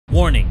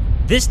Warning.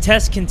 This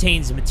test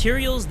contains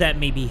materials that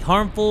may be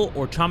harmful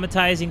or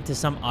traumatizing to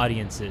some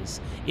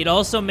audiences. It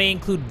also may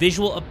include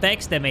visual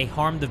effects that may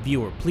harm the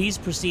viewer. Please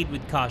proceed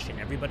with caution.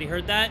 Everybody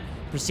heard that?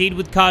 Proceed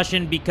with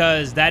caution,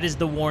 because that is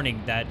the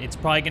warning, that it's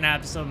probably going to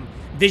have some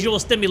visual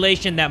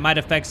stimulation that might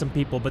affect some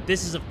people. But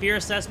this is a fear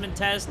assessment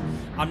test.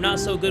 I'm not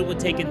so good with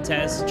taking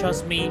tests.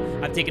 Trust me,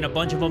 I've taken a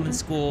bunch of them in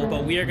school,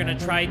 but we are going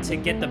to try to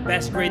get the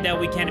best grade that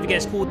we can. If you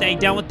guys cool with that, you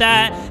down with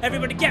that?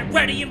 Everybody get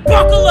ready and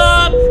buckle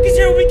up, because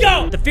here we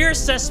go! The fear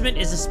assessment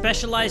is a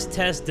specialized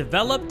test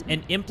developed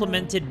and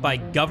implemented by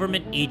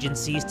government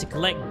agencies to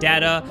collect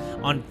data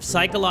on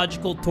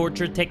psychological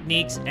torture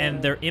techniques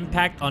and their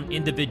impact on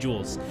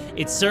individuals.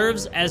 It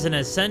serves as an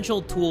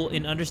essential tool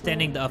in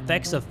understanding the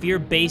effects of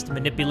fear-based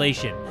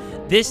manipulation.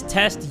 This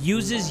test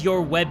uses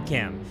your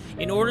webcam.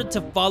 In order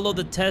to follow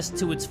the test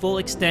to its full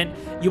extent,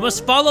 you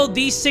must follow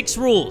these 6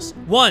 rules.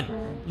 1.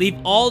 Leave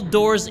all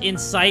doors in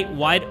sight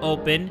wide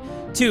open.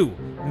 2.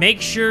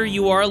 Make sure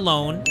you are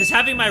alone. Does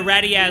having my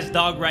ratty-ass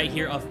dog right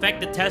here affect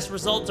the test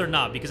results or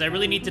not? Because I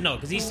really need to know.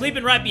 Because he's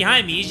sleeping right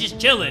behind me. He's just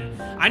chilling.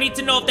 I need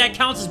to know if that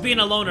counts as being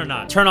alone or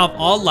not. Turn off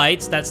all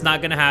lights. That's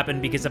not going to happen,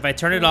 because if I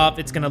turn it off,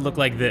 it's going to look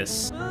like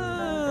this.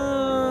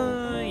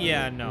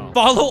 Yeah, no.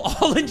 Follow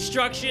all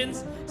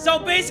instructions. So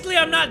basically,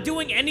 I'm not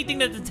doing anything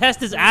that the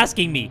test is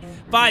asking me.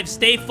 5,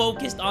 stay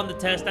focused on the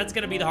test. That's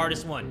gonna be the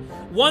hardest one.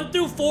 1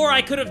 through 4,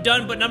 I could have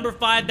done, but number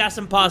 5, that's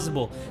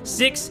impossible.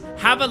 6,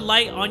 have a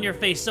light on your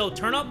face. So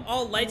turn off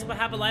all lights, but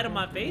have a light on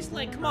my face?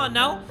 Like, come on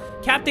now.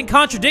 Captain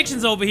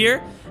Contradictions over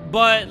here.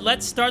 But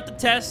let's start the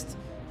test.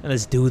 And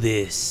let's do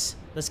this.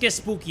 Let's get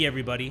spooky,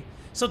 everybody.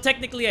 So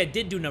technically, I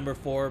did do number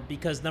 4,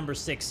 because number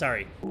 6,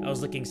 sorry, I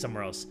was looking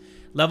somewhere else.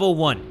 Level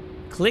 1.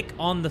 Click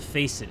on the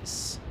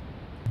faces.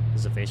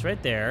 There's a face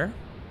right there,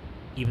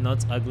 even though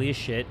it's ugly as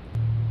shit.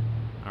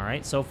 All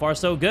right, so far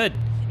so good.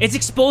 It's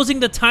exposing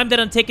the time that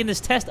I'm taking this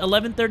test,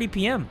 11:30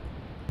 p.m.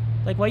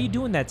 Like, why are you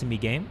doing that to me,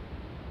 game?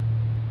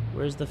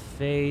 Where's the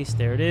face?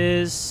 There it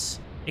is.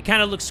 It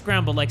kind of looks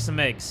scrambled like some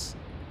eggs.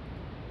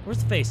 Where's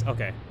the face?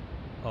 Okay.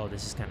 Oh,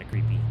 this is kind of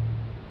creepy.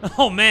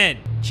 Oh, man.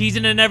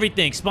 Cheesing and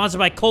everything. Sponsored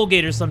by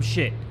Colgate or some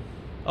shit.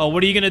 Oh,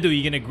 what are you going to do?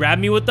 You going to grab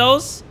me with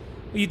those?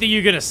 You think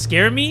you're going to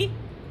scare me?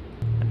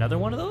 Another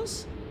one of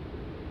those?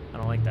 I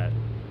don't like that.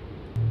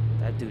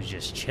 That dude's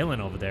just chilling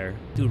over there.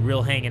 Dude,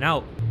 real hanging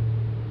out.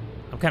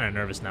 I'm kind of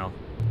nervous now.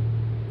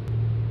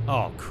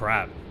 Oh,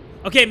 crap.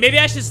 Okay, maybe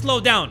I should slow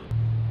down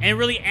and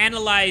really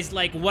analyze,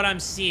 like, what I'm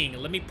seeing.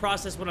 Let me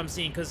process what I'm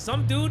seeing, because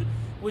some dude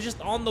was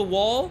just on the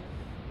wall,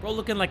 bro,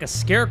 looking like a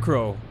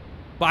scarecrow.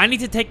 But I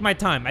need to take my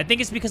time. I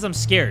think it's because I'm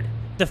scared.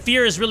 The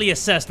fear is really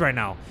assessed right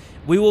now.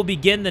 We will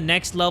begin the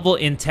next level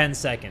in 10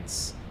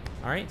 seconds.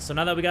 All right, so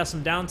now that we got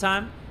some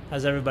downtime,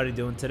 how's everybody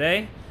doing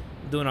today?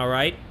 Doing all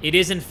right. It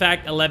is, in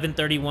fact,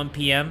 11:31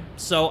 p.m.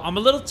 So I'm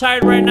a little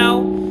tired right now.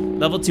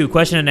 Level 2,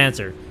 question and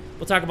answer.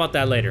 We'll talk about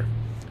that later.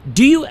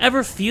 Do you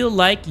ever feel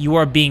like you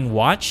are being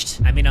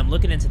watched? I mean, I'm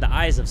looking into the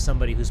eyes of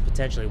somebody who's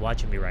potentially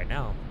watching me right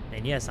now.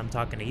 And yes, I'm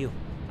talking to you.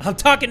 I'm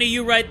talking to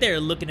you right there,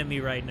 looking at me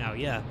right now.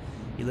 Yeah.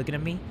 You looking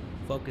at me?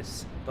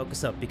 Focus.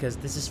 Focus up, because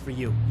this is for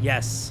you.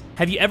 Yes.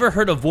 Have you ever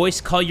heard a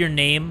voice call your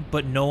name,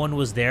 but no one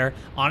was there?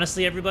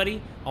 Honestly,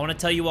 everybody, I want to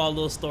tell you all a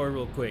little story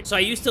real quick. So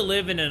I used to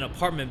live in an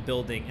apartment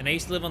building, and I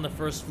used to live on the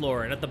first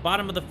floor. And at the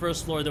bottom of the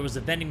first floor, there was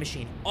a vending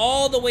machine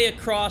all the way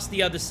across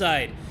the other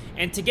side.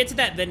 And to get to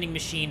that vending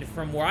machine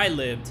from where I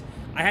lived,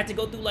 I had to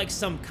go through like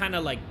some kind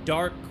of like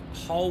dark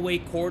hallway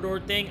corridor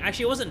thing.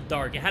 Actually, it wasn't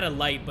dark. It had a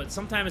light, but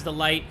sometimes the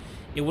light,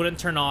 it wouldn't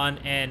turn on.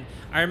 And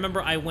I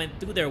remember I went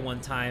through there one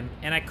time,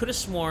 and I could have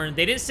sworn,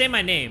 they didn't say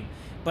my name,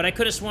 but I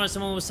could have sworn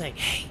someone was saying,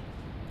 hey,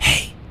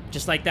 hey,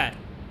 just like that.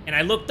 And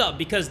I looked up,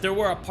 because there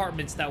were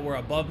apartments that were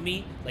above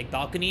me, like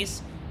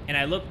balconies. And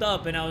I looked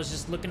up, and I was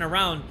just looking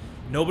around.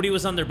 Nobody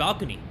was on their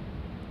balcony.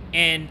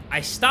 And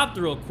I stopped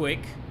real quick,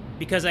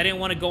 because I didn't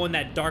want to go in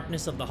that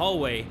darkness of the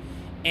hallway.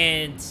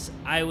 And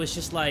I was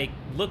just like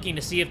looking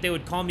to see if they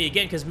would call me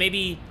again, because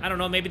maybe, I don't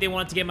know, maybe they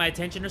wanted to get my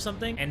attention or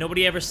something. And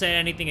nobody ever said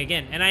anything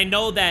again. And I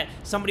know that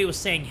somebody was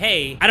saying,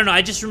 hey, I don't know,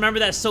 I just remember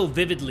that so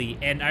vividly.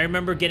 And I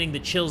remember getting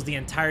the chills the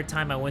entire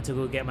time I went to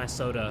go get my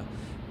soda.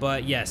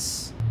 But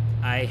yes,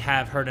 I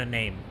have heard a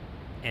name,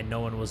 and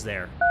no one was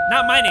there.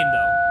 Not my name,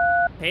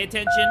 though. Pay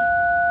attention.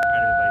 All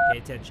right, everybody,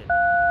 pay attention.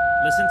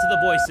 Listen to the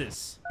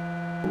voices.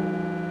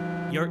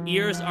 Your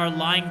ears are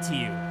lying to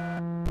you.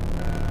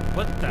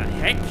 What the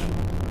heck?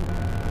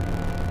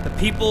 The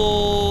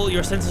people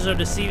your senses are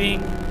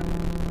deceiving.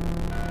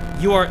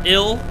 You are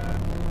ill.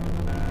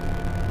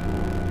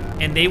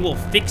 And they will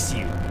fix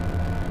you.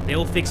 They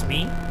will fix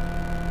me.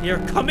 They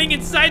are coming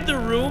inside the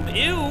room.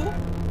 Ew.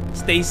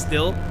 Stay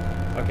still.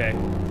 Okay.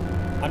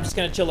 I'm just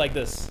gonna chill like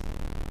this.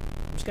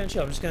 I'm just gonna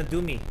chill. I'm just gonna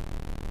do me.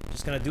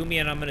 Just gonna do me,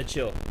 and I'm gonna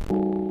chill.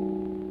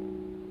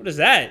 What is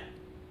that?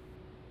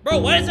 Bro,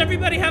 why does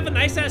everybody have a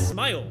nice ass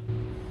smile?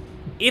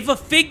 If a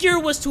figure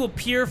was to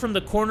appear from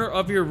the corner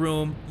of your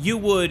room, you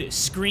would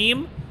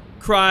scream,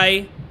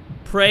 cry,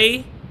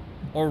 pray,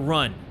 or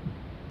run.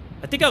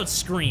 I think I would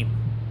scream.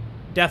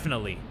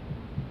 Definitely.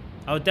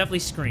 I would definitely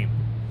scream.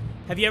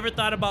 Have you ever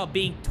thought about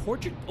being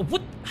tortured?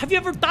 What? Have you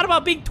ever thought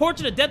about being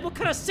tortured to death? What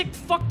kind of sick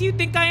fuck do you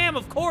think I am?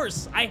 Of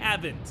course, I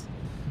haven't.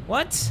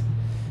 What?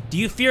 Do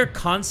you fear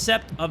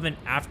concept of an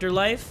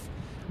afterlife?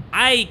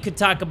 I could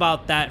talk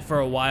about that for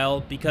a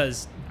while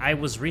because I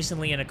was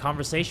recently in a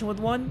conversation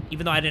with one,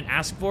 even though I didn't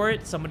ask for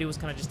it. Somebody was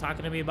kind of just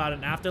talking to me about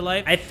an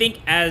afterlife. I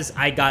think as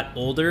I got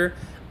older,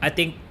 I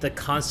think the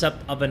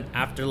concept of an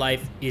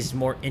afterlife is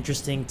more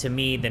interesting to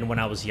me than when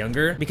I was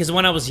younger. Because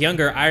when I was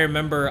younger, I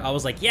remember I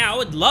was like, yeah, I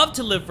would love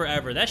to live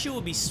forever. That shit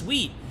would be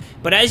sweet.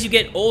 But as you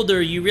get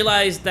older, you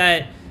realize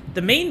that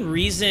the main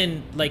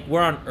reason like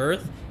we're on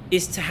Earth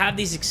is to have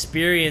these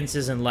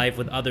experiences in life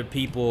with other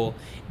people.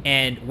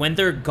 And when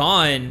they're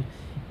gone,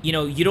 you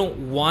know, you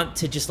don't want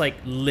to just like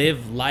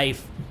live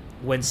life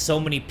when so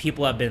many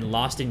people have been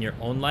lost in your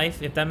own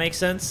life, if that makes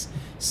sense.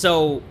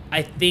 So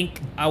I think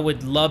I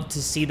would love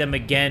to see them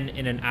again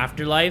in an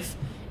afterlife.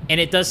 And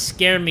it does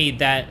scare me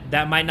that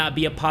that might not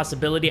be a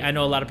possibility. I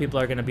know a lot of people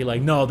are gonna be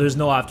like, no, there's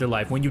no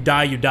afterlife. When you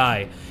die, you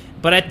die.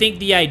 But I think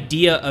the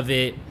idea of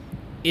it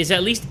is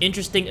at least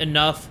interesting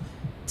enough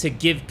to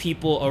give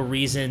people a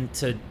reason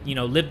to, you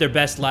know, live their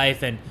best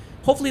life. And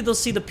hopefully they'll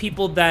see the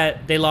people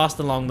that they lost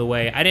along the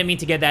way. I didn't mean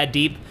to get that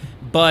deep,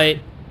 but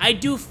I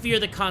do fear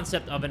the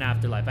concept of an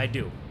afterlife. I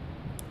do.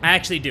 I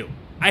actually do.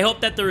 I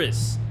hope that there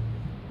is.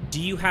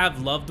 Do you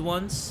have loved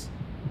ones?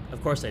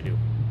 Of course I do.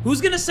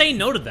 Who's gonna say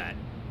no to that?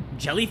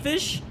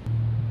 Jellyfish?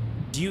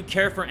 Do you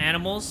care for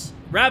animals?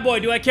 Rat boy,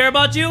 do I care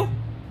about you?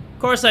 Of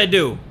course I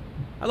do.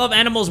 I love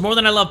animals more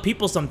than I love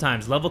people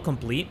sometimes. Level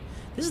complete.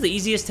 This is the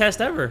easiest test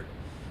ever.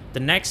 The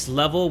next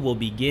level will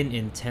begin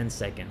in 10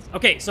 seconds.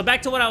 Okay, so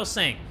back to what I was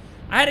saying.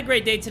 I had a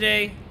great day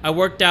today. I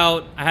worked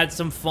out. I had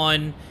some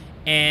fun.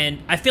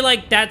 And I feel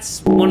like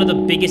that's one of the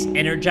biggest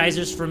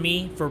energizers for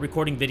me for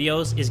recording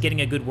videos is getting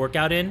a good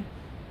workout in.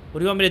 What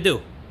do you want me to do?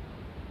 You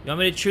want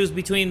me to choose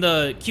between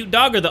the cute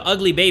dog or the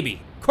ugly baby?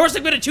 Of course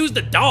I'm gonna choose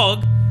the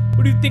dog.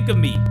 What do you think of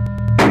me?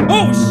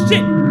 Oh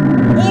shit!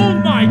 Oh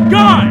my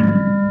god!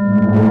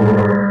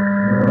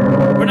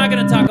 We're not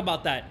gonna talk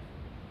about that.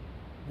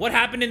 What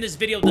happened in this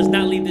video does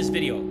not leave this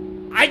video.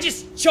 I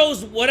just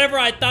chose whatever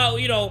I thought,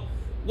 you know,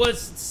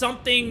 was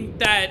something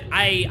that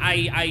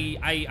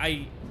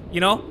I you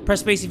know,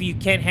 press space if you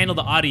can't handle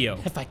the audio.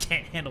 If I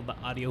can't handle the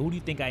audio, who do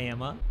you think I am,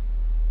 huh?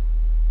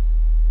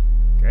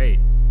 Great.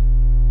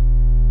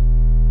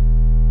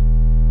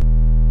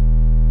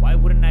 Why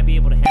wouldn't I be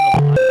able to handle the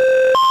audio?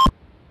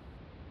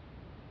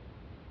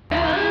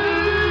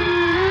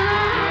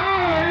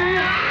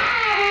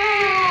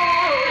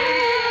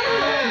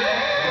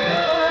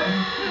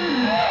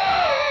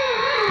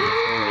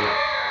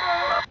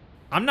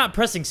 I'm not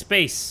pressing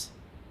space.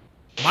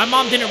 My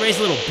mom didn't raise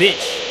a little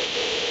bitch.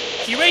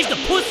 She raised a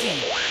pussy,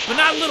 but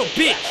not a little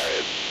bitch.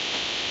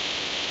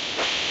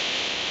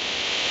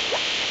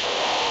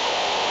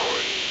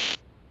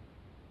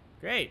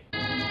 Great.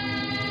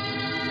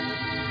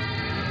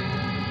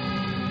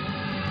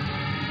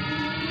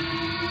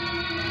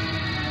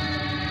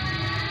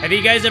 Have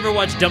you guys ever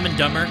watched Dumb and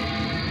Dumber?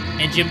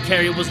 And Jim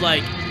Carrey was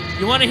like,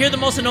 you want to hear the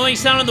most annoying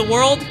sound in the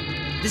world?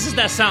 This is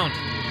that sound.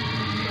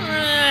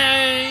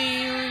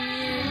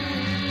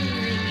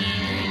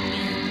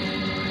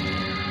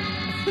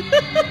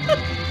 I'm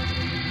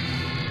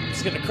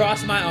just gonna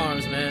cross my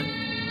arms, man.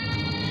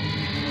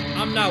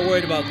 I'm not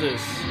worried about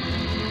this.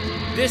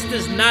 This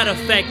does not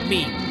affect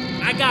me.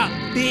 I got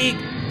big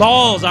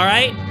balls,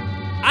 alright?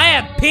 I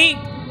have pink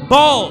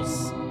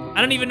balls.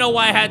 I don't even know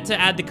why I had to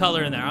add the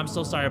color in there. I'm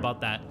so sorry about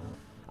that.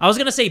 I was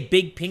gonna say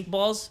big pink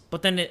balls,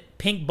 but then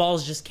pink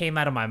balls just came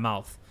out of my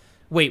mouth.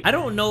 Wait, I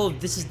don't know if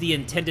this is the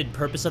intended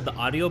purpose of the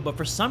audio, but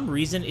for some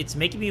reason, it's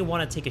making me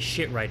want to take a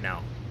shit right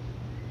now.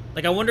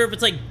 Like, I wonder if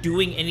it's, like,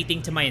 doing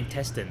anything to my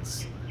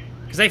intestines.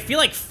 Because I feel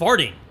like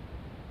farting.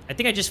 I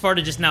think I just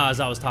farted just now as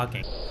I was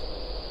talking.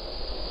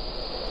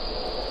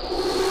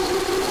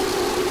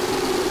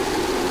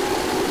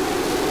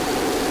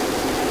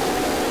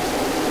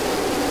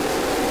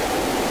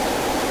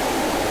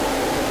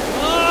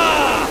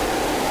 Ah!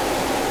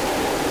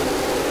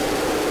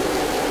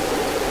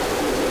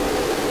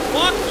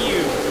 Fuck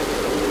you!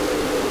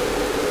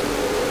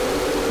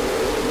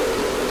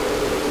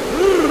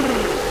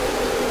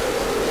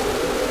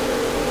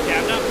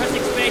 I'm not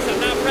pressing space. I'm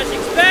not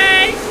pressing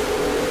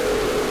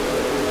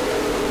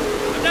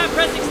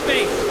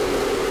space.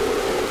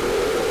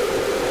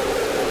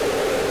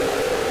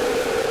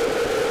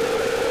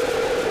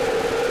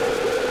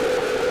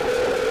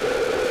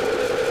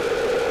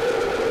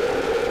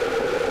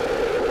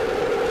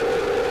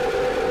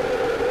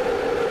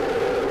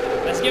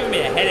 That's giving me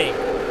a headache.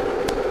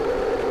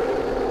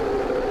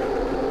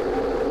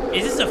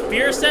 Is this a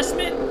fear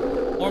assessment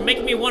or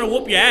making me want to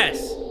whoop your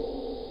ass?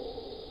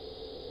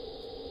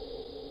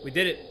 We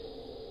did it.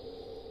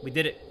 We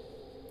did it.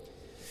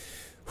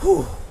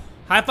 Whew.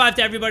 High five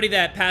to everybody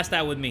that passed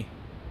that with me.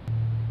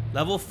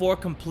 Level 4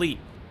 complete.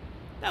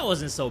 That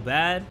wasn't so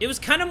bad. It was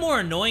kind of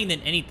more annoying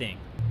than anything.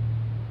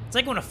 It's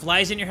like when a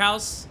fly's in your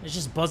house, it's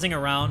just buzzing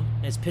around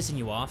and it's pissing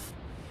you off.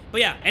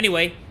 But yeah,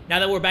 anyway, now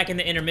that we're back in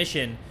the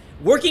intermission,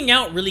 Working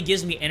out really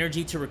gives me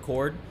energy to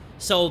record.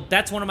 So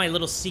that's one of my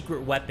little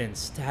secret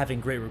weapons to having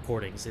great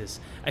recordings is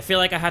I feel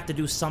like I have to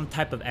do some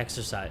type of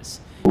exercise.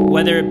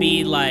 Whether it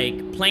be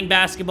like playing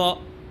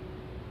basketball.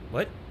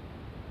 What?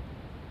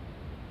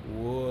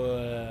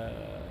 Whoa.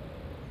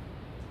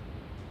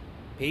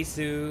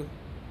 Peace-oo.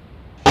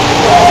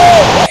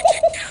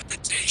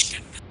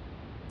 Decapitation.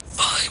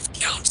 5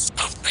 counts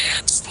of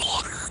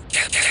manslaughter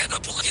and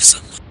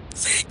cannibalism.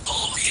 They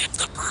call him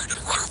the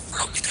murderer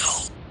from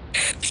hell.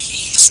 And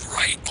he's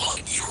right on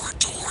your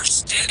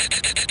doorstep.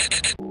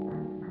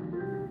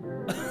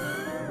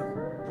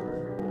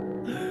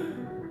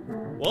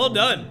 Well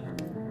done.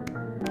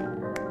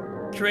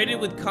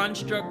 Created with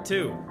Construct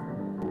 2.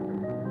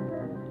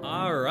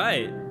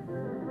 Alright.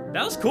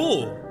 That was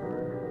cool.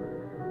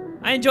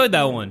 I enjoyed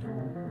that one.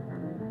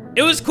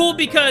 It was cool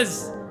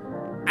because,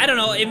 I don't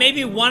know, it made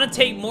me want to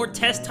take more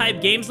test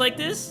type games like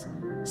this.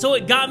 So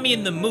it got me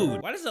in the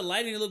mood. Why does the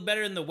lighting look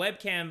better in the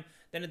webcam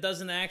than it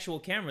does in the actual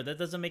camera? That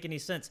doesn't make any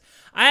sense.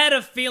 I had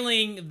a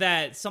feeling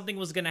that something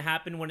was gonna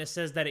happen when it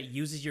says that it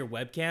uses your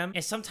webcam,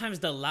 and sometimes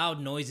the loud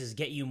noises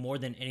get you more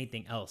than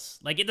anything else.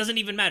 Like, it doesn't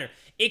even matter.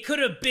 It could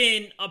have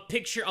been a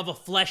picture of a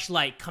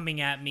fleshlight coming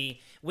at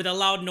me with a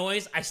loud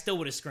noise, I still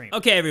would have screamed.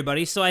 Okay,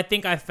 everybody, so I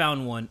think I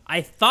found one.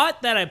 I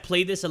thought that I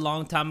played this a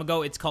long time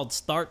ago. It's called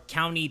Stark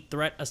County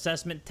Threat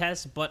Assessment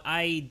Test, but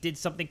I did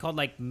something called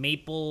like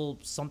Maple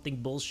something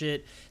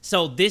bullshit.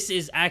 So this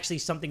is actually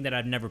something that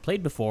I've never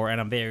played before,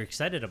 and I'm very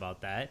excited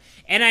about that.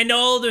 And I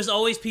know there's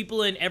always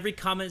people in every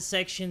comment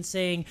section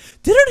saying,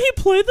 didn't he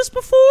play this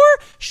before?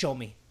 Show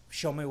me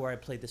where I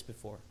played this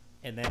before.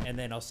 And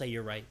then I'll say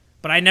you're right.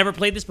 But I never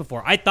played this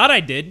before. I thought I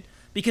did,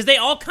 because they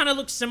all kind of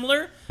look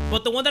similar,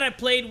 but the one that I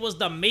played was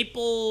the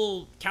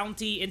Maple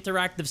County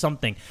Interactive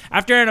something.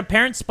 After an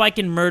apparent spike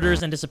in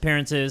murders and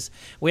disappearances,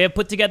 we have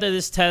put together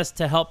this test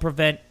to help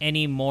prevent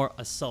any more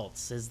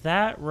assaults. Is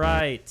that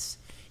right?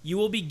 You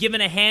will be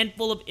given a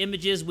handful of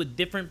images with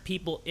different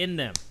people in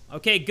them.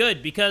 Okay,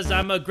 good, because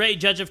I'm a great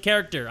judge of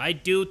character. I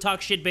do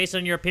talk shit based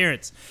on your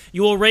appearance.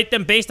 You will rate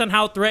them based on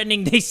how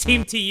threatening they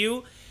seem to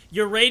you.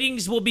 Your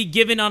ratings will be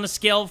given on a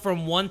scale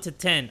from 1 to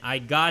 10. I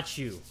got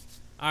you.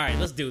 Alright,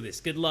 let's do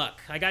this. Good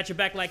luck. I got your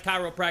back like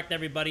chiropractic,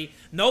 everybody.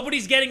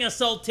 Nobody's getting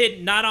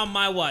assaulted, not on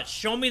my watch.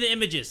 Show me the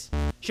images.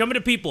 Show me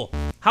the people.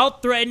 How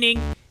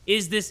threatening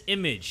is this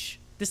image?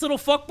 This little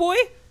fuckboy?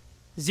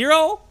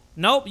 0?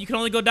 Nope, you can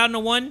only go down to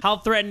 1. How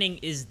threatening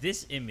is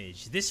this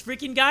image? This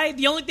freaking guy?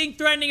 The only thing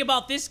threatening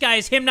about this guy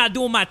is him not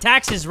doing my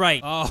taxes right.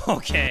 Oh,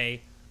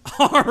 okay.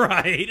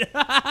 Alright.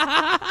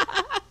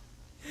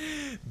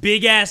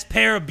 Big ass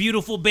pair of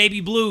beautiful baby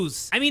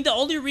blues. I mean, the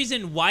only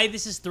reason why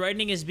this is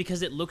threatening is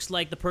because it looks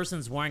like the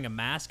person's wearing a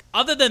mask.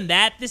 Other than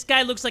that, this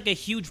guy looks like a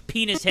huge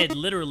penis head,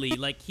 literally.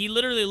 Like, he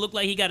literally looked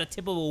like he got a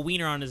tip of a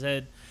wiener on his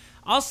head.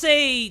 I'll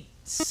say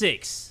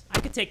 6. I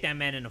could take that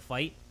man in a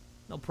fight.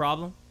 No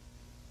problem.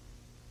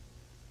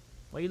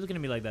 Why are you looking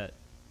at me like that?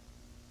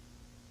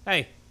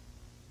 Hey.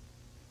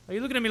 Why are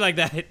you looking at me like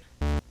that?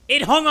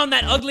 It hung on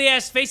that ugly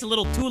ass face a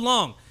little too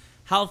long.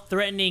 How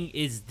threatening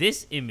is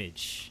this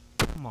image?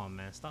 Come on,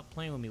 man. Stop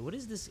playing with me. What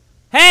is this?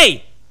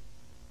 Hey!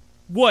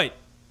 What?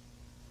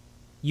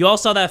 You all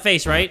saw that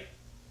face, right?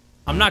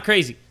 I'm not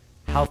crazy.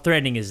 How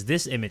threatening is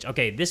this image?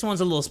 Okay, this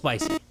one's a little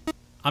spicy.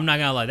 I'm not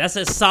gonna lie. That's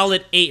a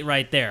solid 8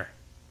 right there.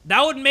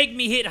 That would make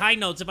me hit high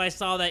notes if I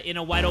saw that in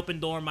a wide open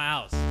door in my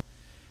house.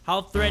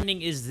 How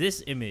threatening is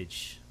this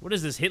image? What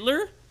is this,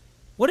 Hitler?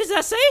 What does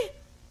that say?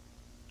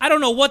 I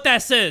don't know what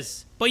that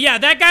says. But yeah,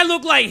 that guy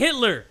looked like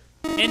Hitler.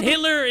 And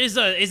Hitler is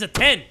a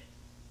 10.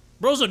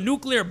 Bro's a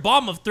nuclear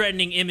bomb of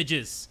threatening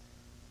images.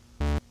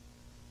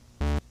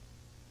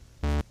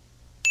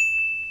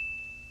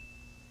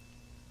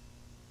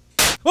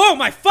 Oh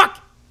my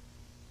fuck!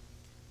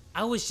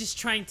 I was just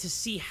trying to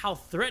see how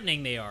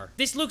threatening they are.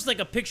 This looks like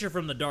a picture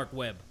from the dark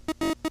web.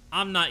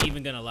 I'm not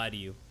even gonna lie to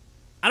you.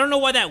 I don't know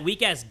why that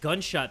weak ass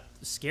gunshot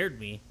scared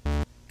me.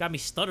 Got me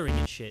stuttering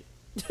and shit.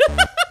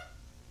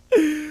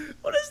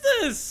 What is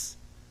this?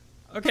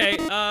 Okay,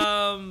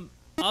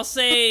 I'll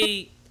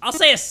say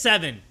a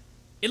 7.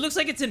 It looks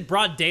like it's in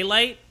broad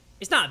daylight.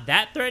 It's not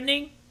that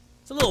threatening.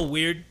 It's a little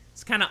weird.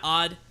 It's kind of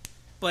odd.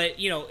 But,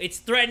 you know, it's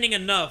threatening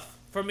enough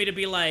for me to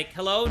be like,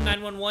 hello,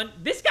 911?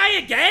 This guy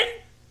again?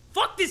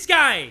 Fuck this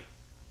guy!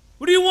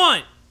 What do you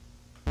want?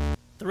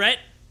 Threat?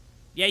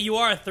 Yeah, you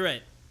are a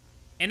threat.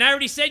 And I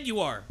already said you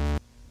are.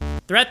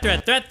 Threat,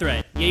 threat, threat,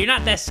 threat. Yeah, you're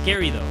not that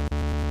scary, though.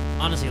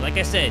 Honestly, like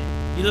I said,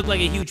 you look like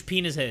a huge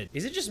penis head.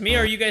 Is it just me, or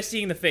are you guys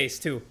seeing the face,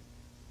 too?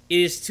 It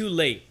is too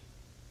late.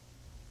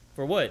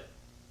 For what?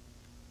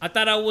 I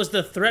thought I was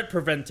the threat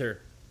preventer.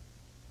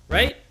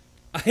 Right?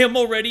 I am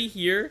already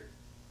here.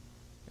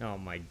 Oh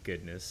my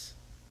goodness.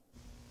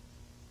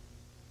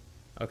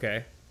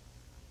 Okay.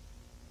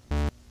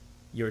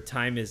 Your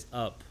time is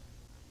up.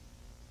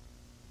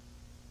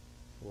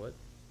 What?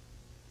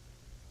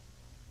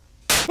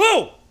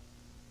 Whoa!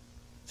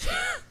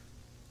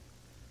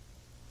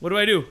 What do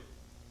I do?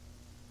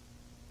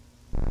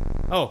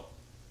 Oh.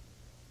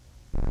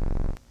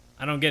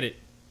 I don't get it.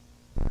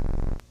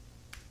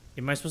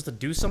 Am I supposed to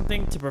do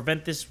something to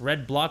prevent this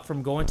red block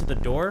from going to the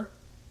door?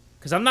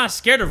 Because I'm not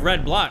scared of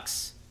red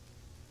blocks.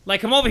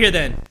 Like, come over here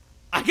then.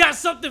 I got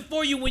something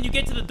for you when you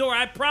get to the door,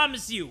 I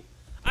promise you.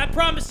 I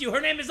promise you,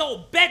 her name is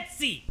old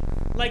Betsy.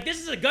 Like,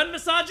 this is a gun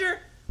massager,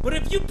 but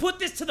if you put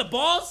this to the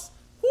balls,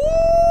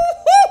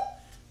 woo-hoo,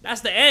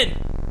 that's the end.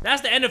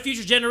 That's the end of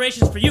future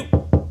generations for you.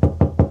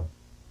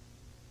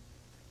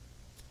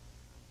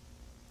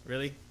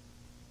 Really?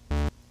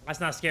 That's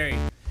not scary.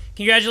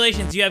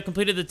 Congratulations, you have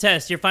completed the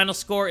test. Your final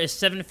score is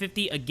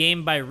 750 a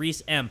game by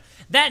Reese M.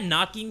 That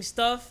knocking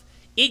stuff,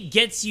 it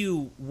gets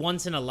you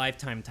once in a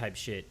lifetime type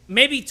shit.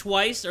 Maybe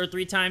twice or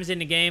 3 times in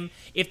the game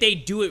if they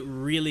do it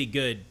really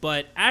good.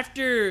 But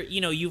after, you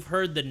know, you've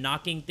heard the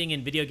knocking thing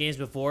in video games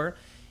before,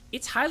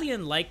 it's highly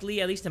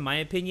unlikely, at least in my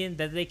opinion,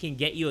 that they can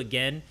get you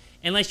again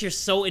unless you're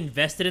so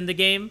invested in the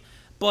game.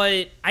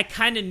 But I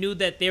kind of knew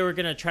that they were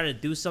going to try to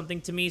do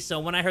something to me, so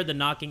when I heard the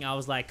knocking, I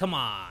was like, come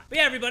on. But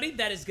yeah, everybody,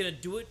 that is going to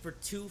do it for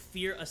 2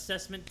 fear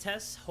assessment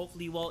tests.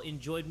 Hopefully you all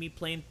enjoyed me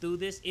playing through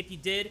this. If you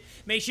did,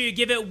 make sure you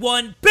give it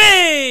one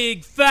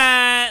big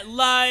fat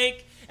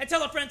like. And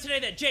tell a friend today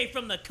that Jay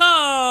from the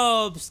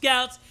Kubz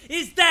Scouts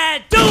is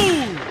that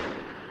dude!